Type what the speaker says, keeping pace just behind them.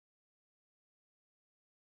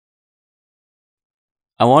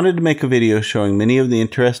I wanted to make a video showing many of the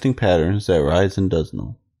interesting patterns that arise in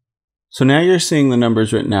Dozenal. So now you're seeing the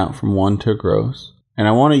numbers written out from 1 to gross, and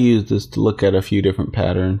I want to use this to look at a few different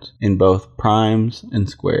patterns in both primes and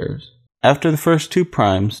squares. After the first two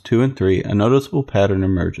primes, 2 and 3, a noticeable pattern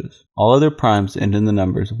emerges. All other primes end in the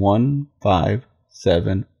numbers 1, 5,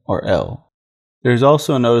 7, or L. There's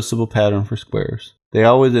also a noticeable pattern for squares. They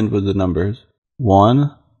always end with the numbers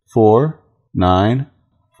 1, 4, 9,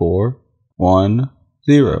 4, 1,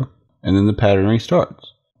 0, and then the pattern restarts.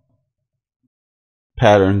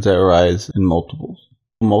 Patterns that arise in multiples.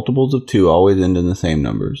 Multiples of 2 always end in the same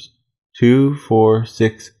numbers. 2, 4,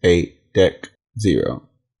 6, 8, dec, 0.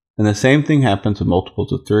 And the same thing happens with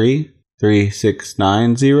multiples of 3, 3, 6,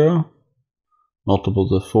 9, 0,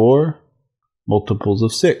 multiples of 4, multiples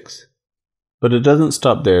of 6. But it doesn't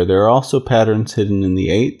stop there. There are also patterns hidden in the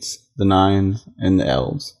 8s, the 9s, and the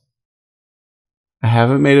Ls. I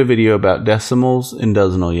haven't made a video about decimals in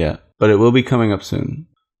Dozenal yet, but it will be coming up soon.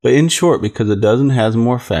 But in short, because a dozen has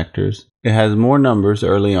more factors, it has more numbers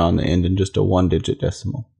early on that end in just a 1-digit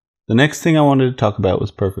decimal. The next thing I wanted to talk about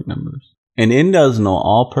was perfect numbers. And in Dozenal,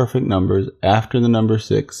 all perfect numbers after the number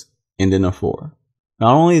 6 end in a 4.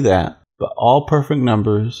 Not only that, but all perfect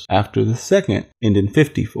numbers after the second end in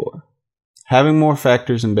 54. Having more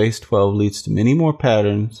factors in base 12 leads to many more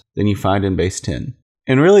patterns than you find in base 10.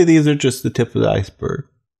 And really these are just the tip of the iceberg.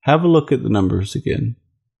 Have a look at the numbers again.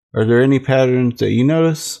 Are there any patterns that you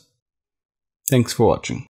notice? Thanks for watching.